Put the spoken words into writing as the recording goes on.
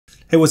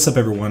Hey, what's up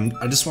everyone?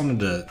 I just wanted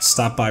to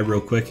stop by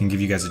real quick and give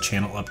you guys a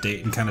channel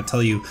update and kind of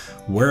tell you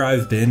where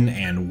I've been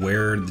and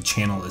where the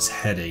channel is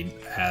headed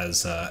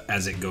as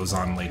it goes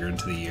on later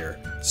into the year.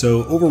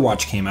 So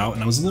Overwatch came out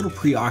and I was a little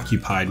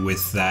preoccupied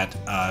with that,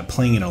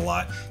 playing it a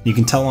lot. You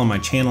can tell on my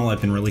channel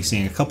I've been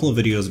releasing a couple of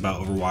videos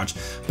about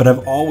Overwatch, but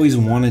I've always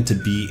wanted to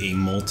be a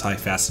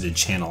multifaceted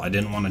channel. I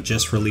didn't want to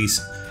just release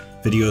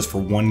videos for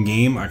one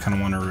game. I kind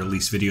of want to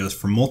release videos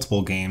for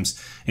multiple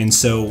games. And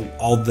so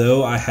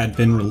although I had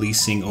been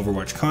releasing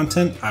Overwatch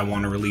content, I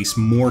want to release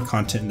more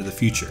content into the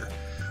future.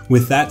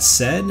 With that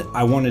said,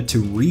 I wanted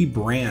to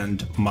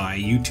rebrand my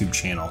YouTube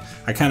channel.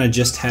 I kind of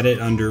just had it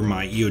under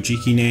my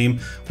Iojiki name,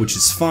 which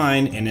is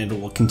fine, and it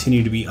will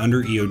continue to be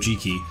under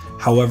Iojiki.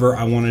 However,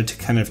 I wanted to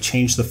kind of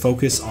change the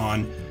focus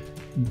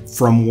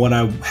from what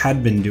I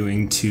had been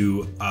doing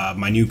to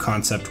my new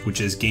concept,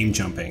 which is game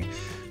jumping.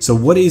 So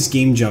what is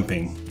game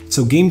jumping?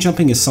 So game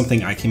jumping is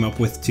something I came up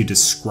with to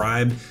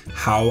describe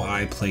how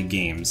I play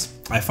games.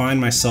 I find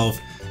myself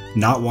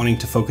not wanting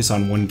to focus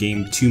on one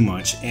game too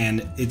much,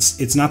 and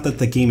it's not that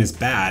the game is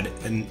bad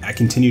and I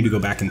continue to go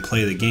back and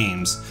play the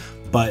games,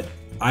 but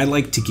I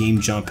like to game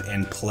jump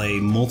and play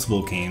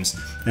multiple games,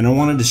 and I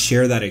wanted to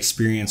share that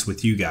experience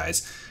with you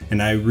guys.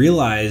 And I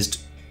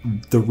realized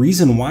the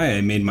reason why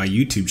I made my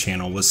YouTube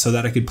channel was so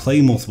that I could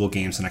play multiple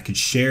games and I could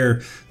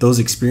share those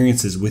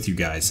experiences with you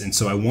guys. And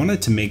so I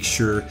wanted to make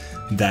sure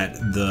that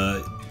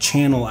the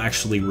channel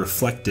actually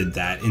reflected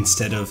that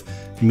instead of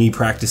me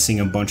practicing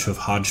a bunch of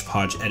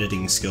hodgepodge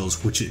editing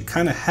skills, which it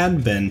kind of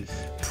had been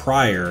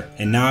prior.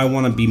 And now I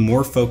want to be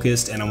more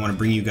focused and I want to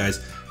bring you guys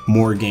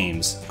more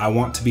games. I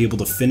want to be able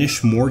to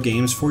finish more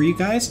games for you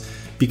guys,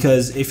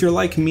 because if you're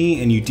like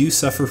me and you do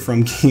suffer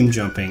from game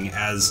jumping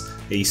as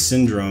a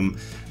syndrome,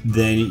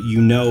 then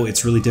you know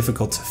it's really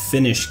difficult to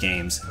finish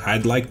games.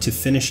 I'd like to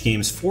finish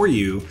games for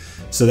you,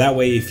 so that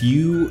way if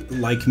you,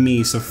 like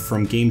me, suffer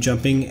from game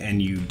jumping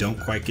and you don't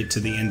quite get to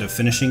the end of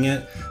finishing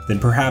it, then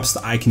perhaps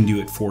I can do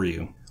it for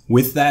you.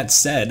 With that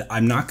said,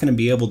 I'm not going to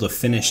be able to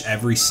finish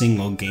every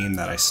single game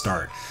that I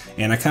start,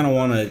 and I kind of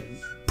want to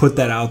put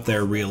that out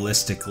there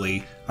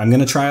realistically. I'm going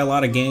to try a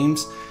lot of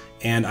games,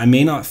 and I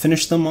may not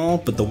finish them all,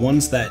 but the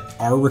ones that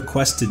are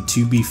requested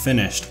to be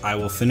finished, I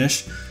will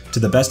finish to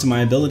the best of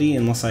my ability,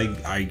 unless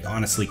I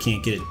honestly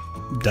can't get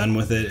done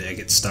with it, I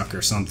get stuck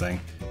or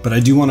something. But I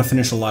do want to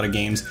finish a lot of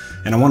games,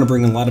 and I want to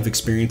bring a lot of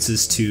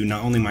experiences to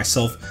not only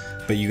myself,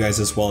 but you guys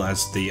as well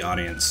as the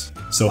audience.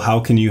 So how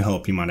can you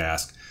help, you might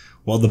ask?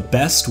 Well, the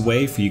best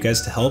way for you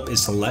guys to help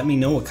is to let me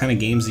know what kind of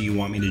games that you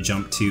want me to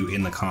jump to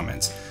in the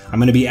comments. I'm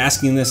going to be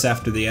asking this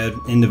after the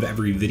end of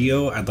every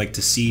video. I'd like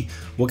to see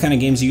what kind of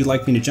games you'd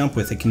like me to jump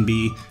with. It can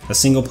be a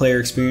single player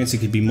experience, it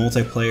could be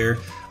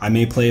multiplayer. I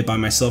may play it by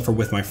myself or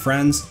with my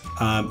friends.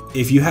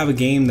 If you have a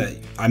game that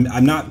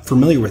I'm not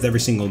familiar with every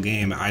single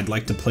game, I'd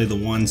like to play the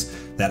ones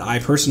that I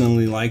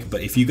personally like,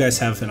 but if you guys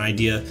have an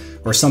idea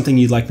or something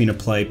you'd like me to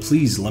play,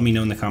 please let me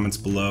know in the comments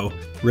below.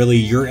 Really,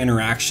 your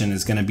interaction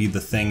is going to be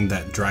the thing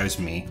that drives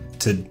me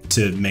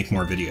to make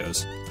more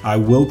videos. I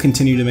will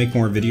continue to make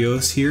more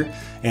videos here,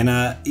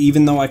 and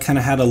even though I kind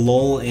of had a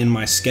lull in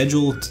my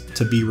schedule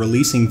to be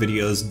releasing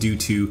videos due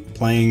to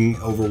playing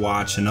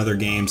Overwatch and other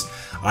games,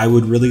 I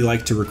would really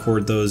like to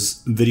record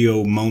those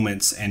video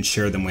moments and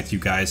share them with you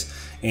guys.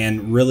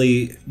 And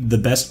really, the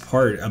best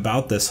part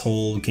about this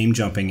whole game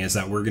jumping is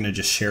that we're going to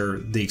just share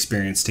the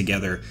experience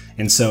together.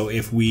 And so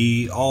if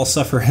we all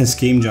suffer as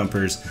game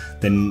jumpers,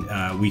 then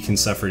we can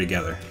suffer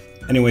together.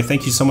 Anyway,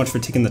 thank you so much for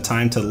taking the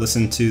time to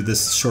listen to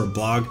this short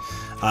blog.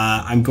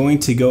 I'm going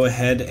to go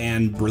ahead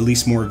and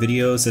release more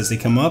videos as they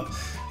come up,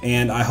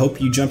 and I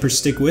hope you jumpers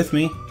stick with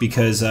me,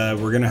 because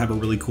we're going to have a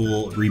really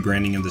cool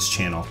rebranding of this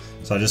channel.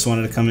 So I just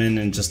wanted to come in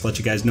and just let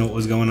you guys know what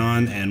was going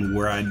on and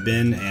where I'd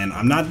been, and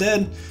I'm not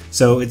dead,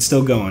 so it's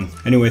still going.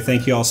 Anyway,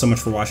 thank you all so much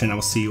for watching. I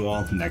will see you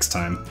all next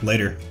time.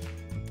 Later.